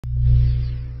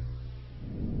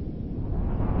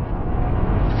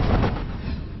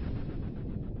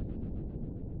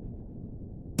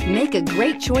Make a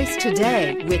great choice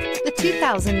today with the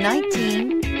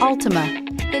 2019 Altima.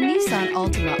 The Nissan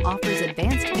Altima offers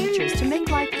advanced features to make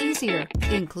life easier,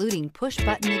 including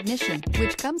push-button ignition,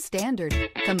 which comes standard.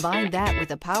 Combine that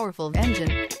with a powerful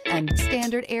engine and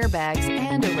standard airbags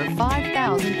and over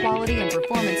 5,000 quality and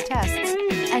performance tests,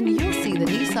 and you'll see the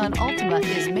Nissan Altima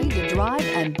is made to drive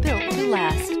and built to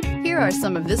last. Here are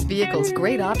some of this vehicle's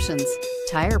great options: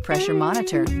 tire pressure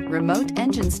monitor, remote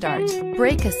engine start,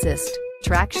 brake assist,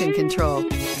 traction control,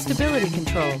 stability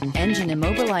control, engine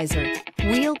immobilizer,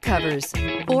 wheel covers,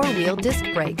 four-wheel disc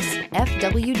brakes,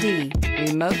 FWD,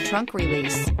 remote trunk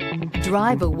release.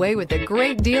 Drive away with a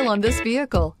great deal on this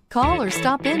vehicle. Call or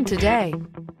stop in today.